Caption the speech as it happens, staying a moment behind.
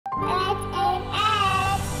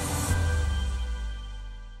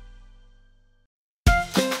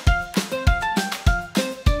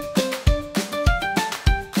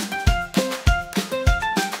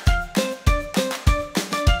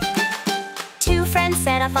Two friends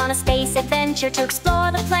set off on a space adventure to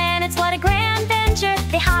explore the planets. What a grand venture!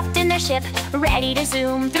 They hopped in their ship, ready to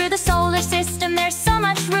zoom through the solar system. There's so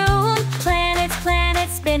much room. Planets,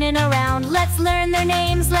 planets spinning around. Let's learn their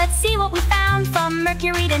names, let's see what we found. From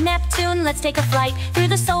Mercury to Neptune, let's take a flight through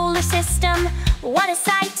the solar system. What a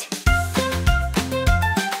sight!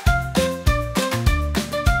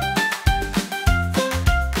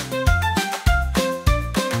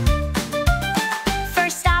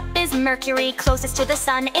 Mercury, closest to the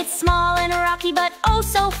sun. It's small and rocky, but oh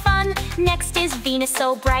so fun. Next is Venus,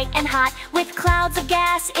 so bright and hot, with clouds of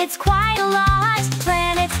gas, it's quite a lot.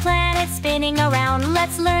 Planets, planets spinning around.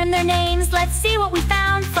 Let's learn their names, let's see what we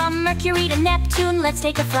found. From Mercury to Neptune, let's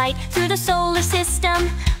take a flight through the solar system.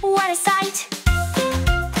 What a sight!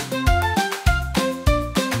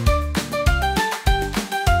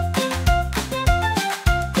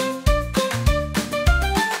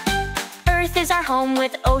 Our home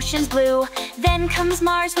with oceans blue. Then comes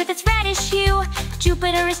Mars with its reddish hue.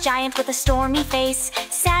 Jupiter is giant with a stormy face.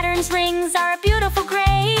 Saturn's rings are a beautiful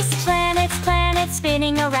grace. Planets, planets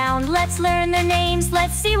spinning around. Let's learn their names,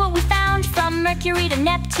 let's see what we found. From Mercury to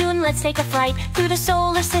Neptune, let's take a flight through the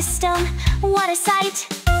solar system. What a sight!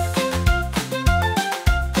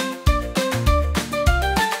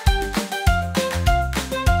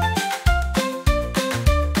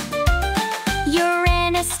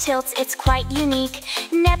 Tilts, it's quite unique.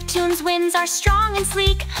 Neptune's winds are strong and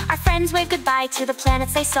sleek. Our friends wave goodbye to the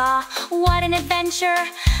planets they saw. What an adventure,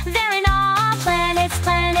 they're in awe. Planets,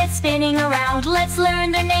 planets spinning around. Let's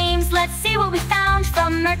learn their names, let's see what we found.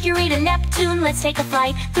 From Mercury to Neptune, let's take a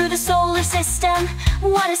flight through the solar system.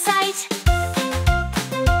 What a sight!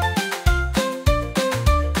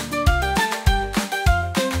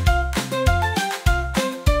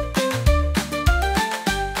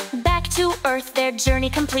 Earth, their journey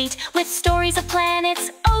complete, with stories of planets,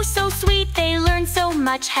 oh so sweet. They learned so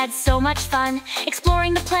much, had so much fun,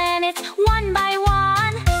 exploring the planets one by one.